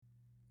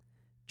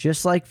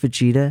Just like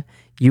Vegeta,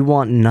 you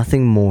want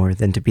nothing more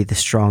than to be the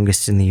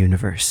strongest in the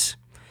universe.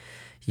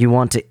 You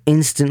want to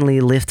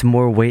instantly lift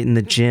more weight in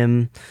the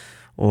gym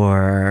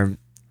or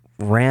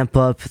ramp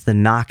up the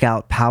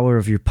knockout power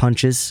of your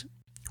punches.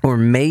 Or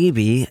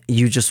maybe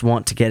you just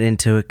want to get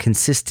into a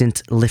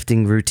consistent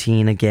lifting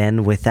routine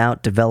again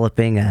without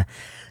developing a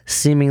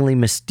seemingly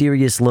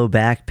mysterious low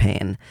back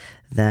pain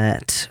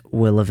that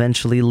will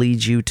eventually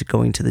lead you to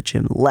going to the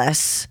gym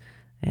less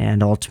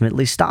and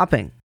ultimately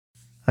stopping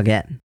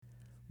again.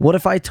 What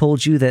if I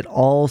told you that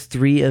all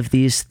three of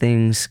these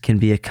things can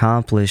be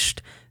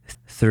accomplished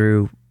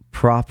through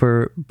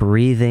proper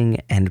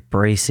breathing and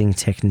bracing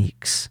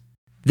techniques?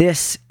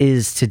 This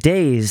is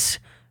today's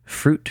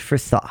Fruit for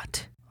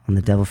Thought on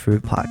the Devil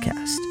Fruit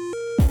Podcast.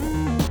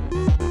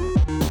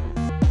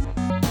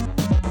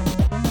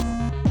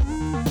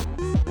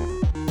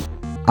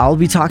 I'll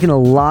be talking a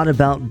lot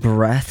about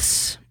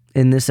breaths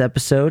in this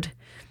episode,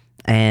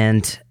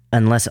 and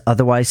unless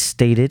otherwise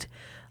stated,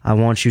 I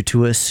want you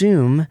to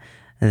assume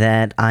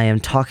that I am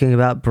talking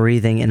about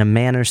breathing in a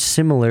manner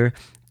similar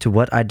to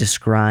what I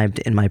described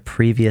in my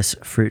previous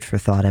Fruit for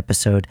Thought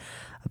episode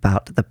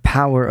about the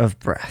power of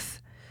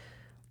breath.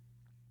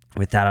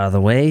 With that out of the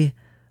way,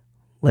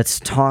 let's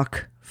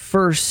talk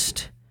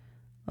first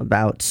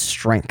about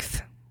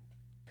strength.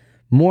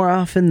 More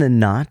often than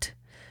not,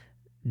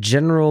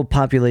 general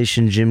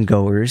population gym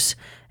goers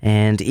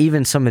and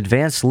even some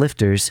advanced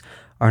lifters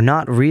are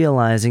not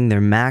realizing their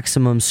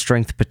maximum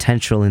strength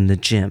potential in the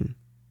gym.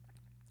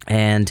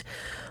 And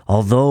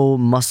although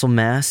muscle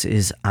mass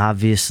is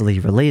obviously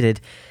related,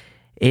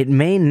 it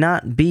may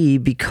not be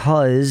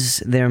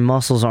because their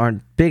muscles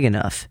aren't big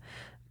enough,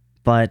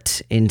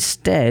 but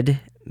instead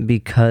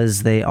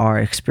because they are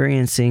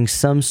experiencing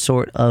some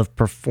sort of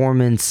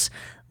performance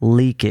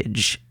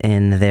leakage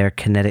in their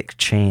kinetic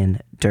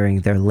chain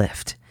during their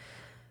lift.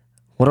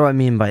 What do I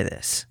mean by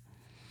this?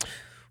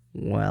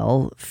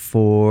 Well,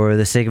 for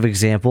the sake of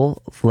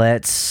example,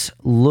 let's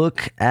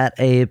look at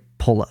a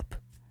pull-up.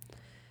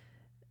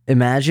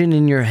 Imagine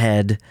in your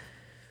head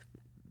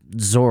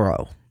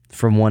Zoro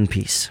from One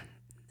Piece,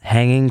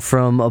 hanging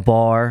from a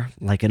bar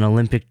like an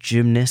Olympic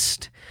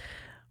gymnast,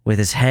 with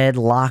his head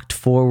locked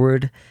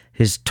forward,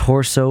 his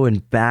torso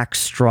and back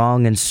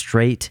strong and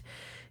straight,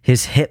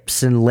 his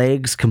hips and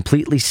legs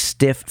completely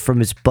stiff from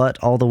his butt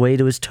all the way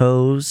to his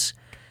toes.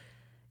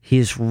 He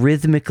is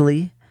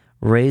rhythmically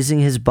raising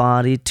his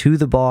body to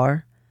the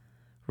bar,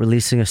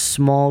 releasing a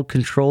small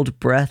controlled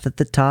breath at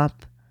the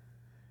top,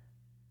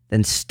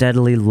 then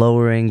steadily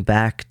lowering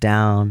back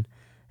down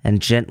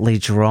and gently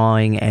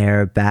drawing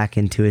air back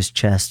into his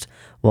chest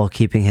while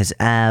keeping his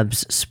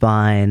abs,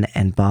 spine,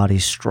 and body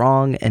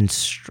strong and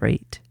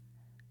straight.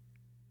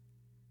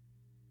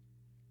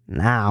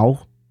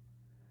 Now,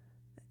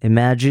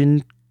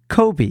 imagine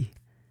Kobe,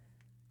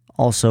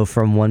 also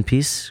from One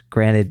Piece,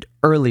 granted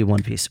early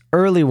One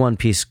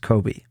Piece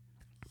Kobe,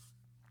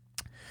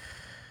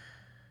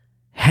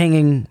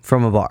 hanging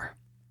from a bar.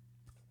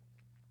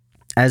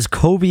 As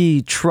Kobe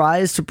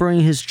tries to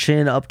bring his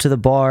chin up to the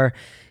bar,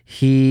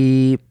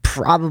 he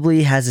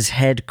probably has his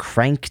head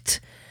cranked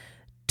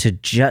to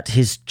jut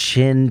his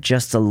chin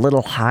just a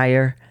little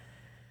higher.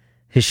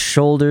 His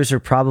shoulders are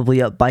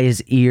probably up by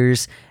his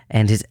ears,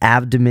 and his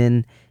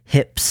abdomen,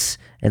 hips,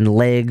 and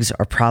legs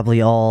are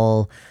probably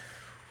all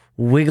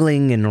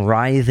wiggling and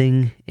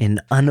writhing in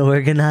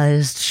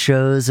unorganized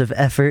shows of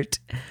effort,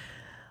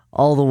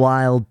 all the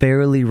while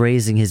barely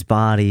raising his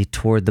body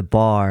toward the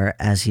bar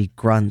as he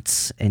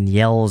grunts and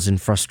yells in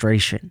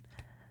frustration.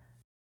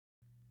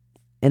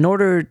 In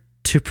order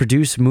to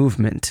produce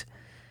movement,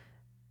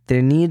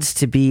 there needs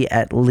to be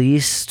at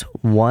least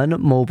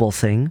one mobile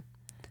thing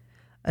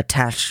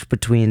attached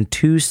between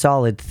two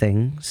solid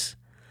things,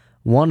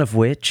 one of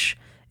which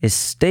is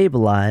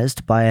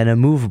stabilized by an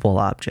immovable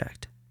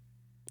object.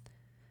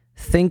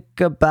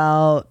 Think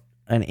about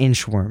an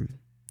inchworm,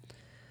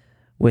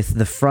 with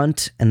the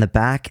front and the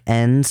back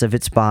ends of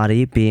its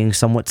body being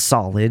somewhat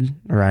solid,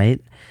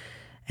 right?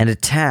 And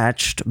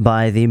attached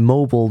by the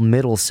mobile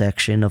middle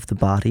section of the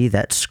body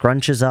that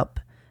scrunches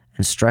up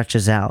and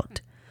stretches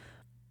out,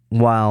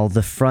 while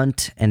the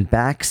front and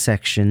back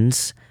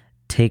sections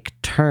take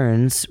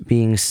turns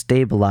being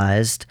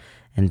stabilized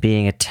and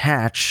being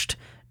attached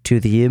to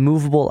the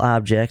immovable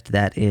object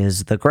that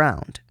is the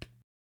ground.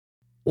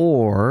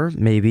 Or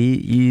maybe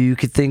you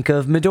could think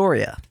of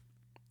Midoriya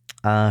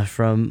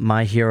from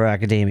My Hero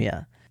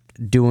Academia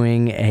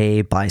doing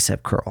a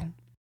bicep curl.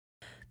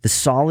 The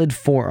solid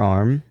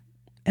forearm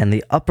and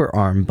the upper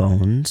arm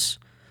bones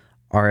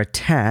are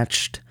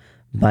attached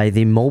by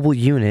the mobile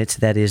unit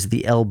that is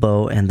the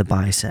elbow and the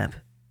bicep.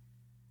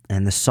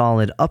 And the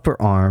solid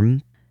upper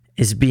arm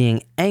is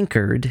being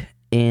anchored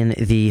in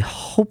the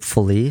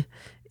hopefully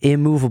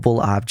immovable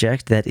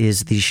object that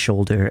is the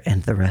shoulder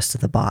and the rest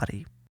of the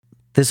body.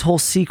 This whole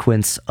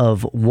sequence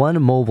of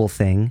one mobile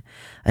thing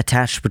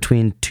attached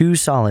between two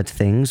solid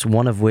things,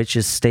 one of which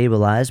is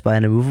stabilized by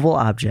an immovable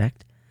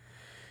object,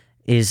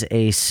 is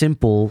a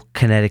simple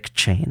kinetic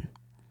chain.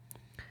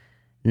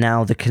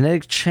 Now, the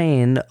kinetic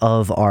chain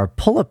of our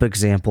pull-up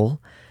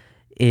example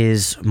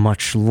is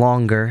much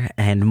longer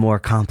and more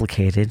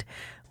complicated,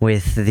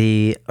 with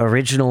the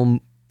original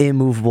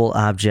immovable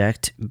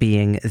object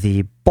being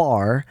the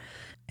bar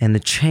and the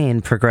chain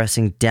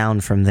progressing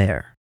down from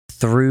there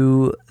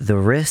through the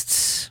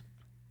wrists,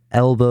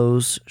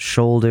 elbows,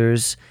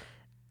 shoulders,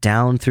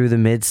 down through the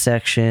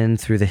midsection,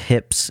 through the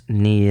hips,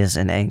 knees,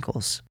 and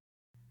ankles.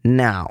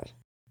 Now,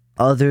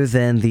 other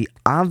than the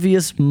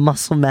obvious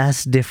muscle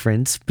mass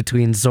difference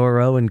between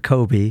Zoro and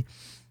Kobe,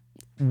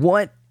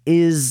 what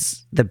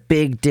is the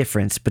big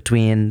difference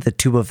between the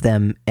two of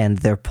them and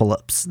their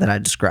pull-ups that I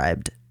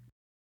described?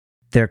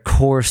 Their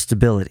core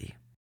stability.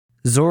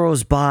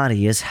 Zoro's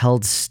body is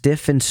held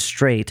stiff and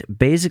straight,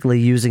 basically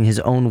using his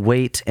own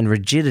weight and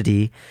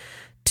rigidity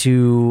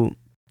to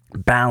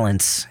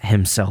balance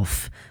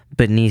himself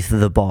beneath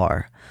the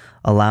bar,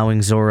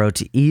 allowing Zoro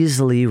to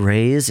easily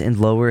raise and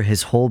lower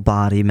his whole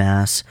body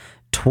mass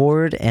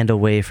toward and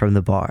away from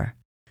the bar.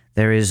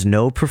 There is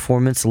no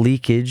performance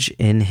leakage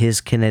in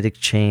his kinetic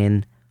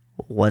chain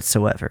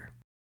whatsoever.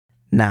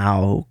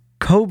 Now,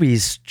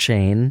 Kobe's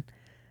chain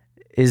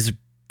is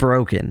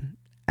broken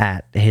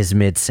at his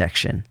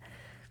midsection.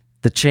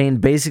 The chain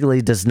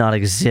basically does not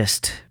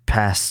exist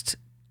past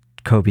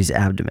Kobe's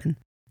abdomen.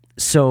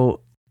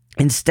 So,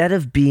 instead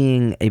of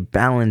being a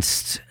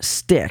balanced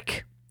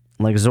stick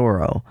like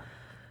Zoro,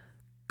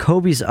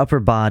 Kobe's upper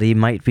body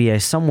might be a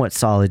somewhat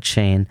solid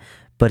chain,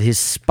 but his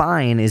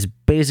spine is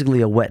basically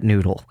a wet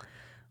noodle,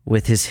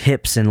 with his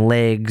hips and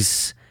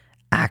legs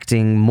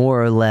acting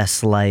more or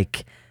less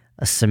like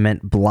a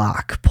cement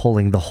block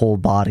pulling the whole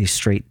body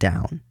straight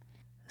down,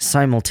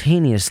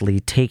 simultaneously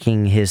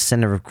taking his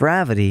center of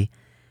gravity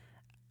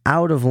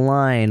out of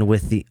line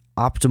with the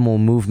optimal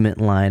movement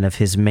line of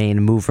his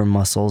main mover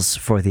muscles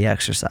for the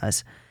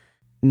exercise.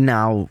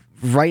 Now,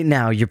 right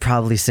now, you're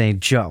probably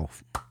saying, Joe,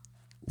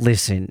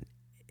 listen,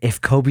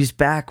 if Kobe's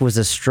back was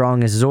as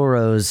strong as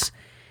Zoro's,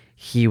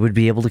 he would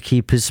be able to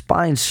keep his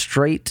spine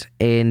straight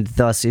and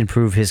thus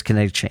improve his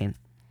kinetic chain.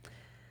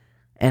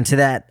 And to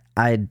that,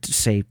 I'd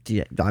say,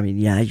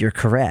 yeah, you're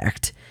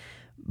correct.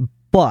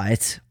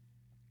 But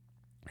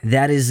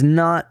that is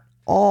not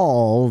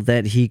all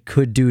that he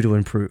could do to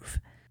improve.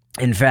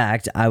 In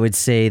fact, I would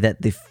say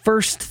that the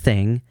first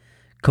thing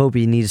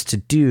Kobe needs to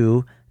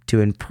do to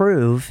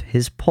improve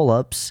his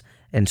pull-ups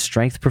and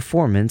strength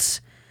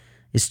performance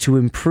is to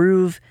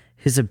improve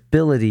his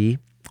ability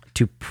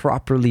to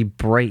properly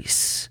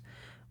brace,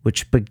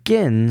 which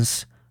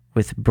begins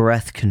with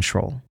breath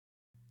control.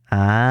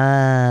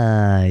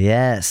 Ah,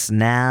 yes,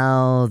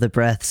 now the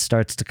breath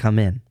starts to come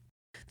in.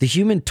 The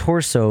human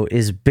torso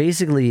is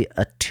basically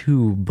a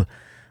tube,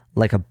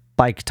 like a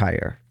bike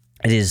tire.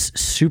 It is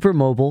super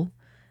mobile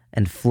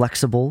and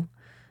flexible,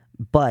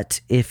 but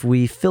if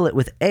we fill it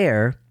with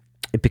air,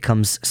 it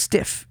becomes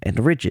stiff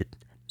and rigid.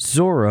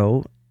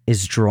 Zoro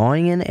is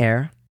drawing in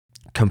air,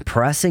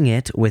 compressing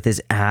it with his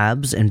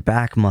abs and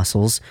back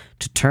muscles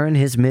to turn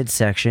his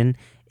midsection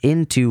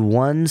into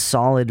one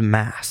solid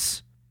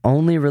mass,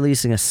 only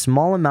releasing a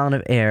small amount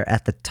of air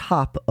at the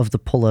top of the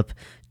pull-up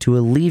to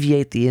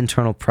alleviate the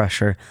internal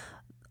pressure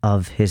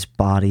of his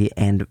body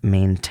and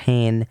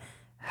maintain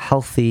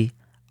healthy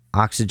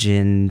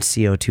oxygen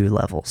CO2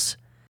 levels.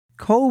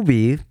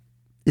 Kobe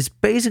is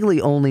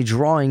basically only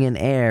drawing in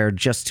air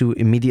just to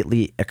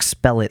immediately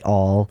expel it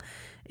all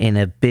in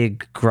a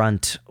big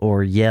grunt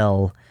or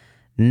yell,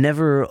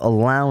 never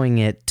allowing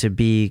it to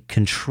be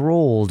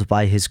controlled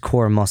by his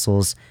core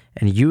muscles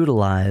and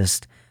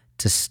utilized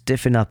to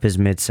stiffen up his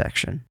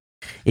midsection.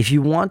 If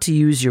you want to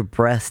use your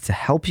breath to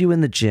help you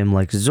in the gym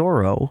like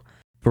Zoro,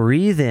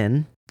 breathe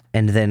in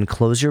and then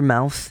close your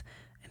mouth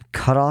and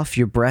cut off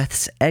your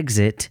breath's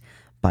exit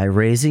by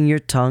raising your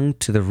tongue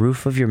to the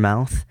roof of your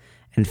mouth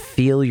and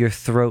feel your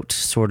throat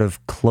sort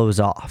of close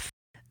off.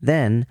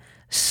 Then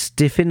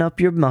stiffen up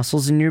your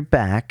muscles in your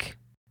back,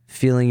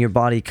 feeling your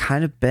body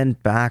kind of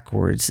bend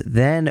backwards.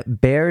 Then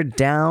bear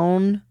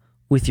down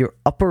with your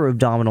upper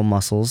abdominal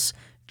muscles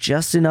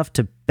just enough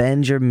to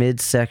bend your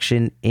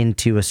midsection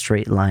into a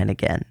straight line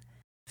again.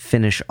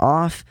 Finish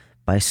off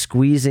by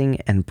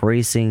squeezing and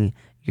bracing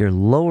your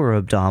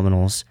lower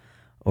abdominals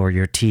or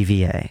your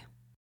TVA.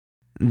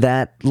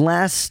 That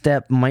last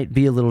step might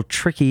be a little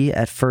tricky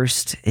at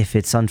first if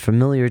it's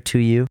unfamiliar to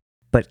you,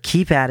 but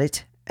keep at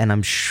it and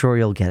I'm sure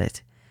you'll get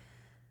it.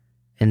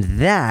 And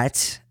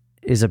that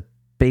is a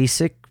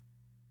basic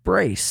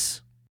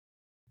brace.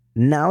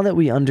 Now that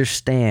we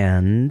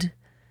understand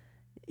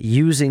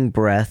using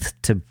breath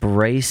to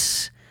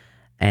brace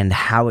and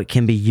how it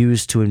can be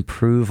used to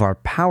improve our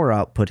power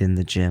output in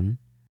the gym,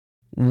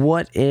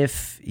 what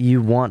if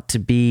you want to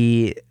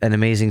be an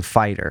amazing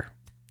fighter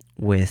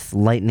with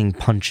lightning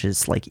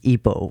punches like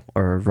Ippo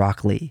or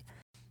Rock Lee?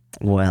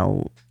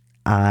 Well,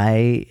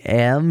 I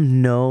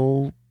am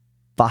no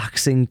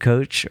boxing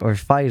coach or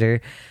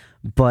fighter,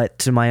 but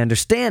to my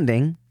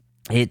understanding,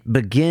 it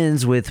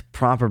begins with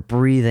proper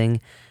breathing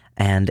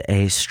and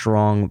a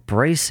strong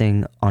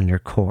bracing on your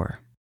core.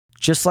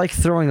 Just like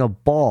throwing a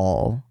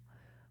ball,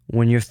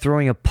 when you're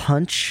throwing a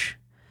punch,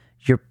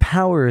 your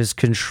power is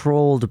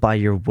controlled by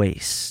your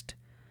waist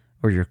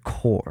or your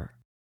core.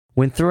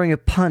 When throwing a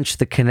punch,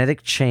 the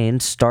kinetic chain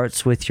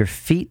starts with your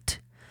feet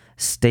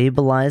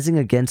stabilizing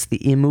against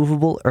the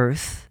immovable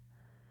earth,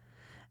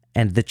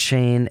 and the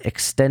chain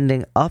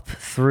extending up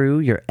through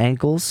your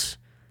ankles,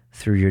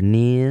 through your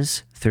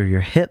knees, through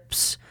your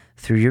hips,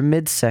 through your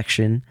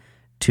midsection,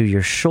 to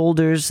your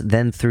shoulders,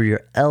 then through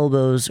your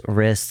elbows,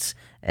 wrists,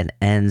 and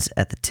ends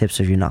at the tips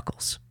of your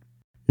knuckles.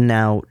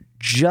 Now,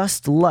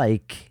 just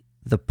like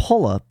the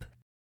pull-up,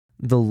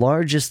 the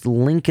largest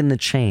link in the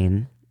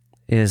chain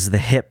is the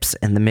hips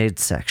and the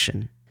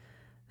midsection.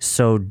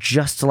 So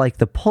just like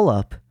the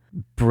pull-up,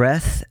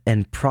 breath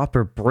and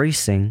proper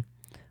bracing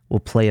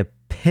will play a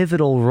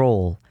pivotal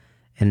role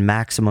in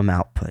maximum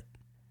output.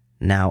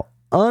 Now,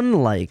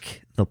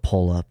 unlike the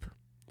pull-up,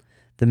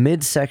 the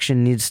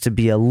midsection needs to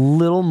be a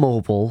little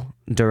mobile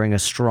during a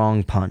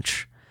strong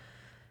punch.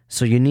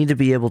 So you need to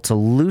be able to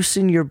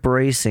loosen your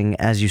bracing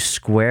as you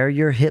square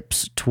your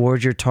hips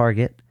toward your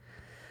target,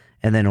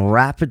 and then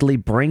rapidly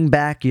bring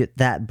back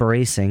that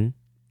bracing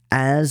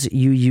as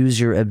you use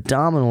your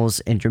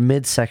abdominals and your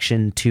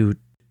midsection to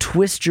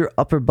twist your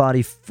upper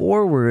body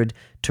forward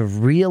to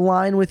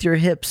realign with your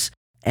hips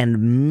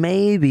and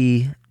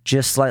maybe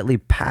just slightly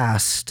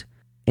past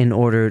in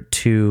order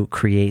to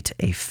create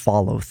a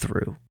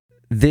follow-through.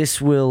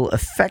 This will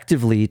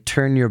effectively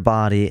turn your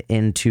body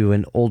into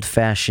an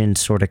old-fashioned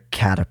sort of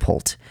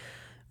catapult,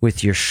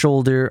 with your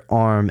shoulder,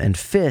 arm, and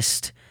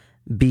fist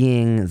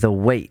being the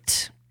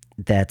weight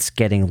that's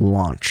getting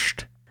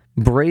launched.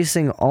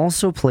 Bracing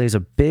also plays a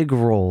big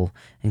role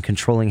in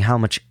controlling how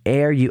much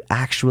air you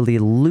actually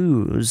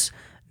lose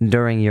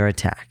during your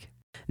attack.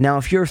 Now,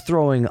 if you're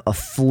throwing a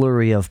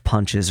flurry of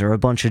punches or a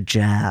bunch of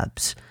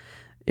jabs,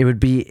 it would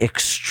be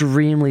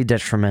extremely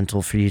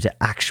detrimental for you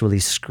to actually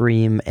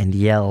scream and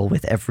yell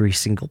with every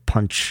single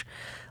punch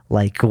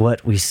like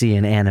what we see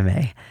in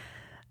anime.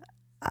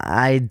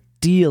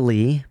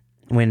 Ideally,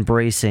 when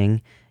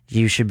bracing,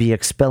 you should be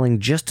expelling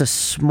just a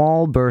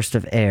small burst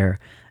of air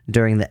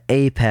during the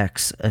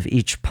apex of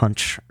each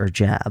punch or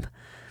jab,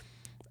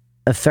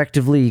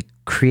 effectively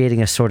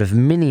creating a sort of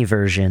mini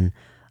version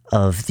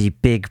of the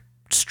big,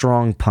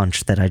 strong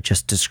punch that I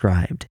just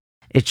described.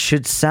 It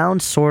should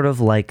sound sort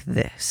of like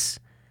this.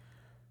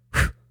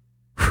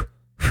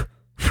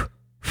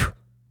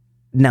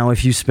 Now,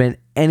 if you spent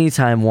any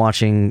time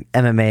watching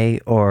MMA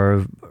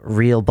or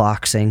real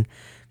boxing,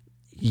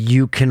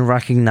 you can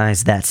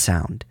recognize that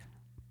sound.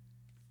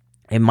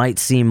 It might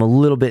seem a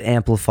little bit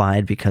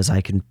amplified because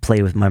I can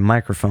play with my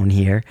microphone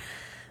here,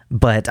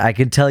 but I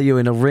can tell you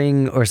in a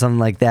ring or something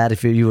like that,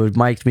 if you had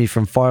mic'd me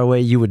from far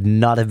away, you would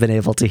not have been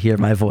able to hear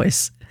my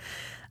voice.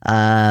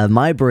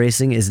 My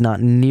bracing is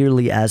not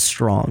nearly as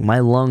strong. My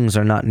lungs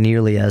are not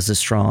nearly as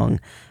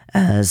strong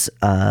as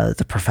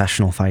the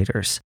professional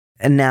fighters.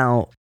 And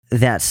now,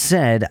 that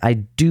said, I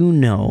do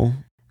know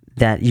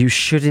that you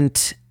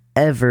shouldn't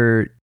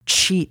ever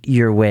cheat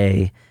your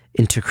way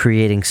into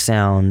creating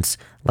sounds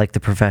like the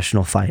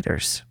professional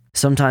fighters.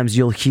 Sometimes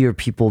you'll hear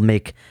people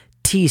make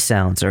T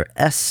sounds or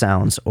S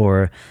sounds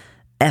or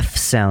F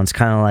sounds,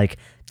 kind of like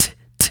t,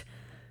 t,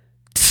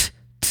 t,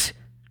 t,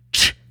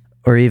 ch,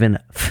 or even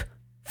f,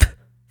 f,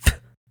 f.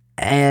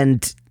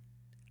 And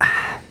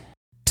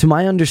to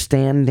my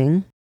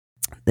understanding,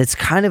 it's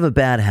kind of a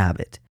bad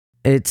habit.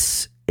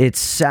 It's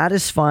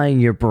satisfying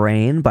your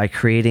brain by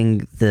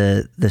creating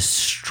the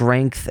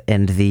strength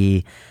and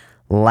the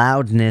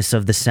loudness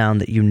of the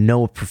sound that you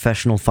know a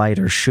professional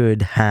fighter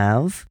should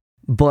have,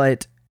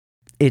 but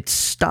it's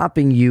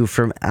stopping you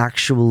from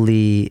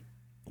actually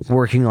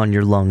working on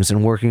your lungs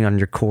and working on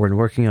your core and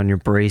working on your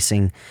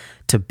bracing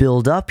to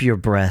build up your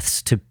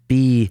breaths to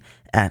be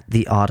at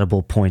the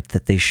audible point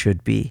that they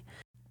should be,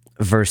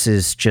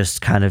 versus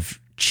just kind of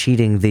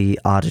cheating the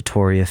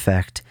auditory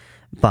effect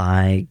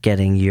by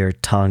getting your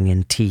tongue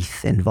and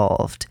teeth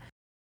involved.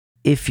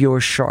 If your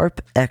sharp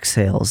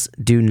exhales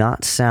do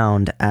not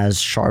sound as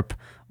sharp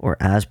or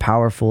as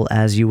powerful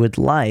as you would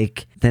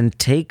like, then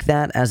take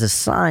that as a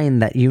sign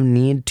that you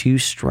need to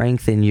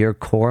strengthen your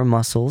core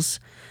muscles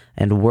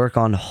and work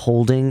on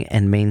holding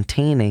and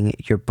maintaining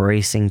your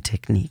bracing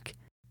technique.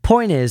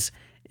 Point is,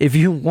 if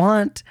you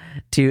want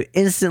to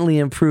instantly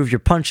improve your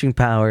punching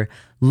power,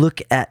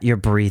 look at your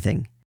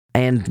breathing.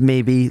 And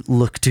maybe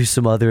look to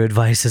some other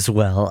advice as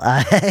well.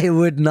 I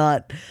would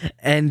not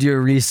end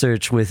your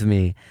research with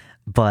me,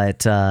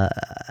 but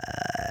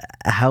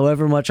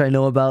however much I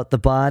know about the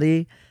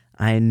body,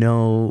 I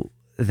know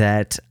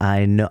that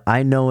I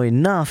know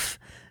enough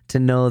to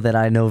know that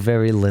I know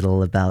very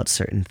little about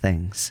certain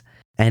things.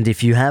 And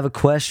if you have a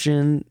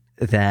question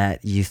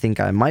that you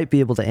think I might be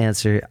able to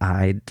answer,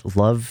 I'd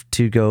love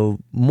to go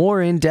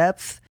more in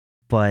depth,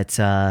 but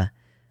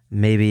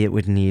maybe it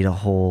would need a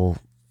whole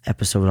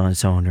episode on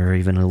its own, or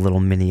even a little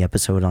mini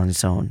episode on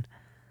its own.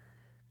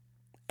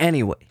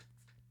 Anyway,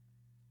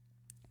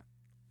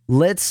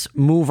 let's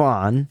move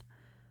on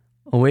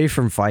away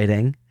from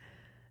fighting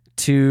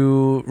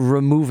to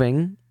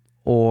removing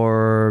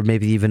or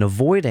maybe even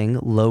avoiding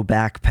low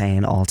back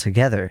pain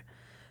altogether.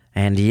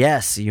 And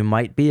yes, you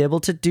might be able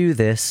to do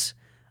this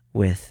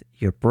with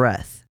your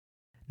breath.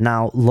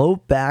 Now, low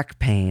back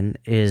pain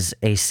is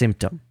a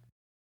symptom.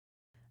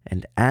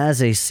 And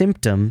as a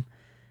symptom,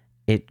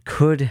 it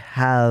could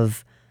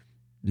have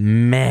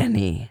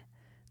many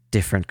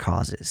different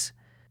causes.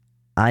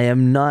 I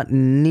am not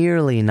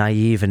nearly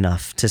naive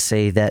enough to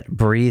say that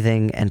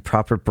breathing and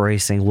proper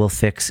bracing will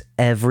fix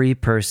every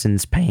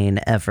person's pain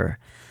ever.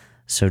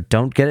 So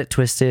don't get it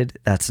twisted.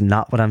 That's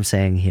not what I'm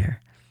saying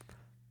here.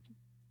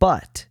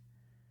 But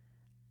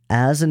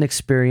as an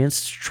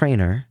experienced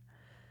trainer,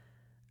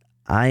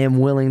 I am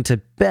willing to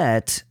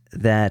bet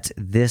that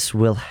this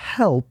will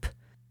help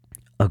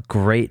a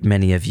great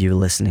many of you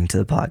listening to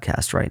the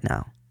podcast right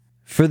now.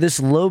 For this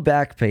low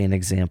back pain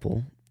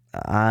example,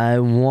 I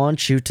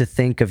want you to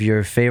think of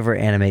your favorite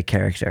anime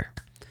character,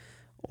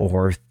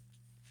 or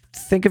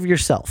think of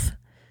yourself,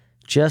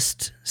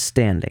 just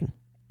standing.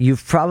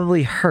 You've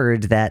probably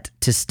heard that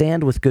to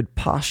stand with good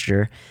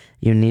posture,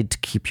 you need to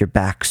keep your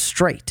back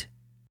straight.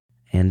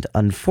 And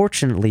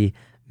unfortunately,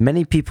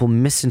 many people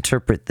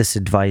misinterpret this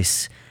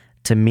advice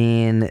to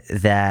mean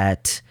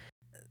that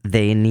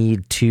they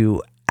need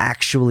to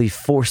actually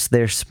force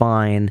their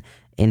spine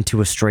into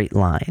a straight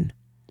line,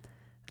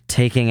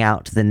 taking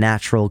out the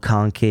natural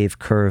concave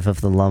curve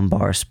of the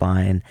lumbar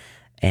spine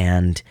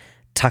and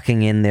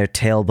tucking in their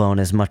tailbone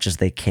as much as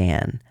they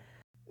can,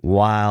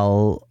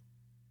 while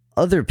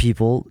other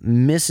people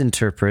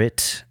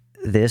misinterpret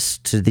this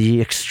to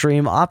the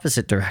extreme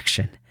opposite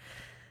direction.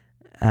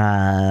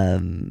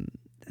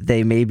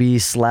 They may be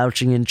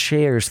slouching in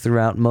chairs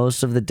throughout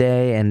most of the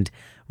day, and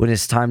when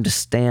it's time to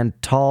stand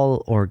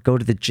tall or go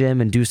to the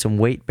gym and do some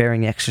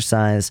weight-bearing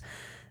exercise,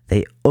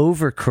 they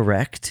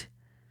overcorrect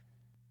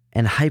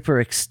and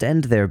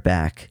hyperextend their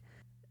back,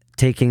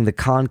 taking the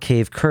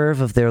concave curve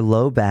of their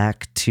low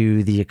back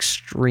to the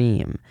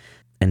extreme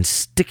and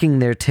sticking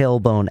their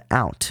tailbone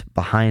out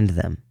behind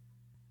them.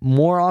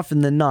 More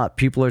often than not,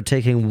 people are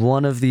taking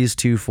one of these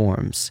two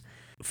forms.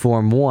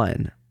 Form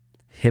 1,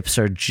 hips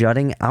are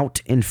jutting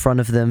out in front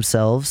of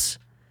themselves,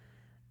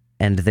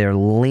 and they're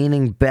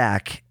leaning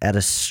back at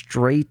a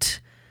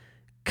straight,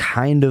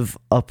 kind of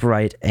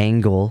upright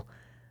angle,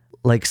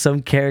 like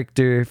some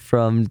character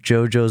from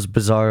JoJo's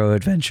Bizarro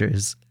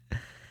Adventures.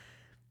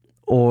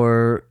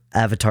 Or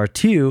Avatar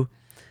 2,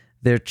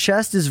 their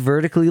chest is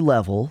vertically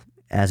level,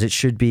 as it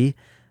should be,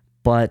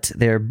 but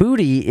their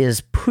booty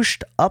is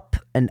pushed up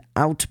and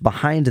out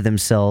behind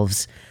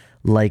themselves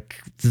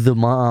like the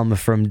mom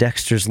from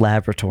Dexter's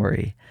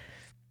Laboratory.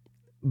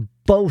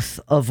 Both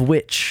of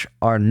which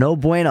are no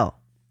bueno,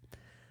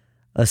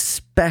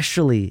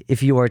 especially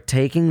if you are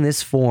taking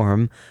this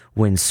form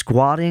when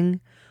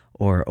squatting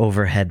or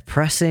overhead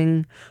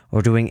pressing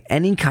or doing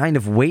any kind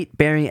of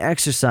weight-bearing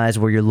exercise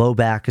where your low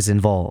back is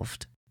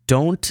involved.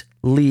 Don't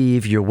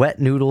leave your wet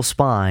noodle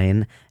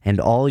spine and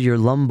all your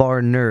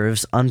lumbar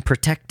nerves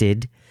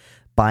unprotected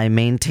by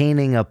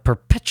maintaining a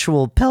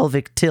perpetual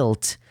pelvic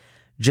tilt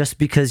just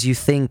because you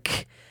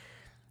think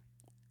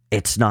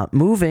it's not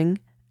moving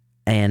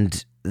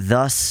and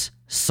thus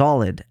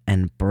solid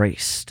and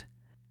braced.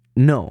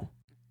 No,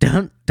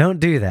 don't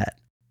do that.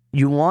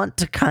 You want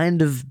to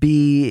kind of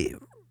be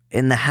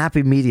in the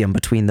happy medium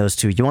between those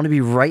two. You want to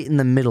be right in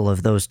the middle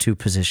of those two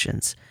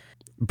positions.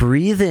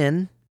 Breathe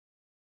in,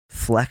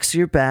 flex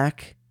your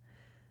back,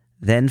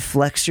 then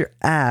flex your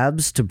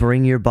abs to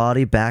bring your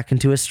body back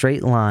into a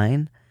straight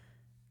line,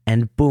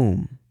 and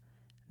boom,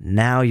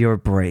 now you're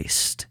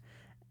braced.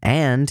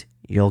 And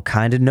you'll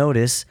kind of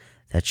notice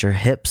that your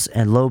hips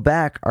and low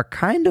back are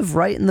kind of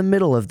right in the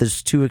middle of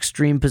those two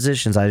extreme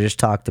positions I just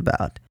talked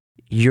about.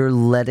 You're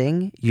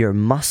letting your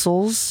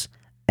muscles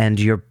and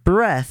your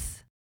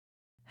breath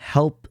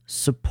help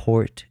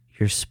support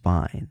your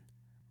spine.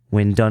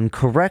 When done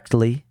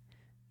correctly,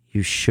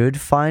 you should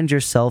find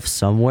yourself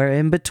somewhere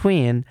in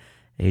between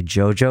a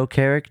JoJo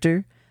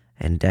character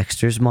and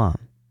Dexter's mom.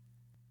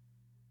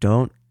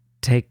 Don't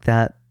take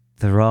that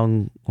the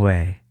wrong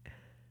way.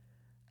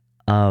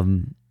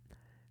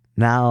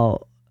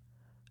 Now,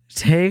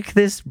 take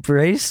this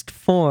braced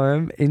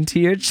form into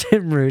your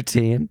gym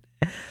routine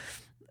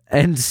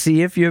and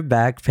see if your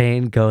back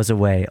pain goes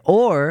away.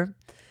 Or,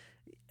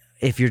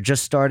 if you're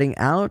just starting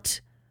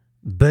out,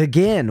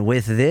 begin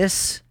with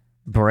this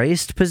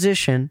braced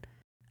position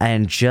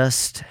and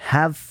just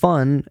have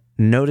fun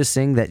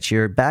noticing that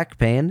your back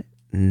pain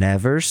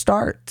never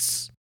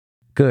starts.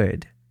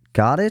 Good.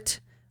 Got it?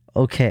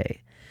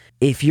 Okay.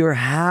 If you're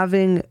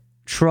having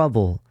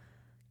trouble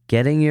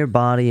getting your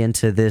body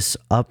into this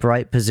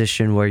upright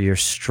position where you're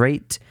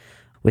straight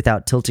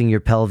without tilting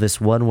your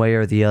pelvis one way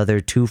or the other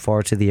too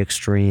far to the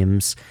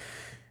extremes,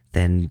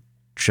 then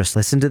just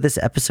listen to this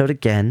episode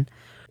again.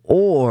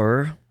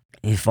 Or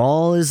if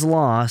all is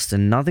lost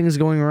and nothing is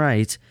going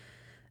right,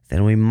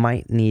 then we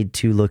might need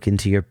to look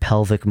into your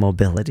pelvic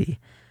mobility.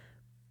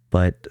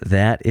 But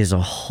that is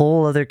a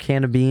whole other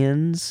can of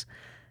beans,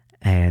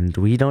 and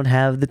we don't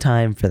have the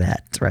time for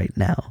that right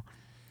now.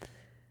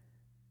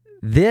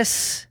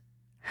 This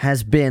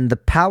has been The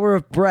Power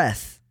of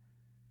Breath,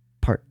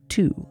 Part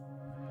 2.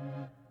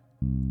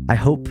 I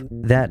hope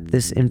that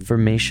this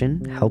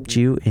information helped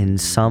you in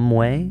some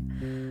way,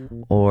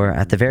 or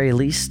at the very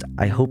least,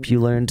 I hope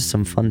you learned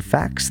some fun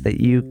facts that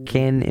you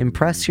can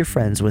impress your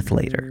friends with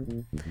later.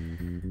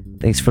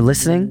 Thanks for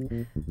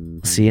listening.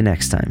 We'll see you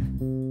next time.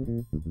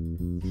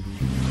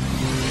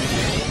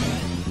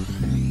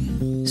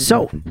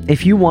 So,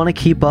 if you want to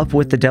keep up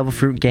with the Devil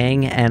Fruit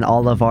Gang and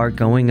all of our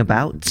going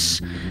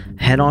abouts,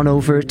 head on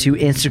over to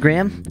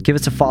Instagram. Give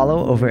us a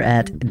follow over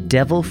at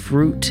Devil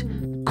Fruit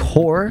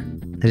Corp.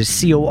 That is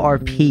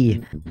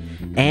CORP.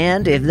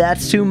 And if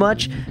that's too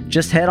much,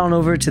 just head on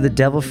over to the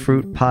Devil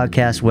Fruit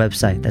Podcast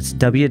website. That's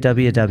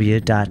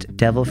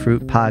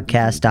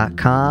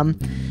www.devilfruitpodcast.com.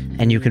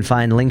 And you can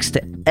find links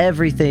to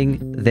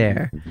everything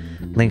there.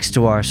 Links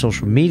to our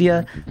social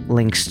media,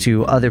 links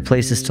to other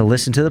places to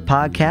listen to the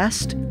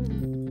podcast.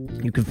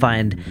 You can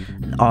find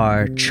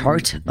our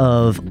chart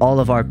of all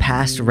of our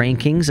past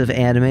rankings of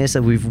animes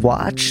that we've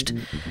watched.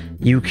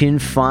 You can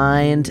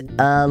find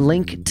a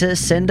link to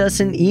send us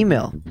an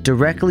email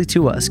directly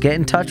to us. Get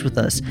in touch with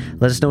us.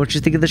 Let us know what you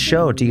think of the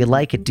show. Do you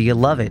like it? Do you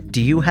love it?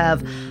 Do you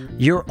have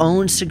your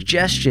own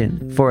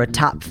suggestion for a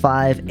top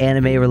 5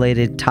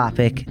 anime-related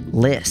topic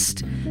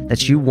list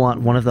that you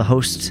want one of the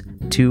hosts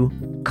to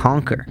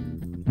conquer?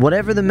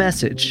 Whatever the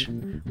message,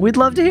 we'd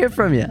love to hear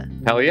from you.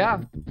 Hell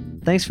yeah.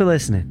 Thanks for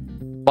listening.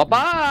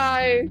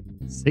 Bye-bye.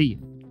 See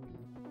you.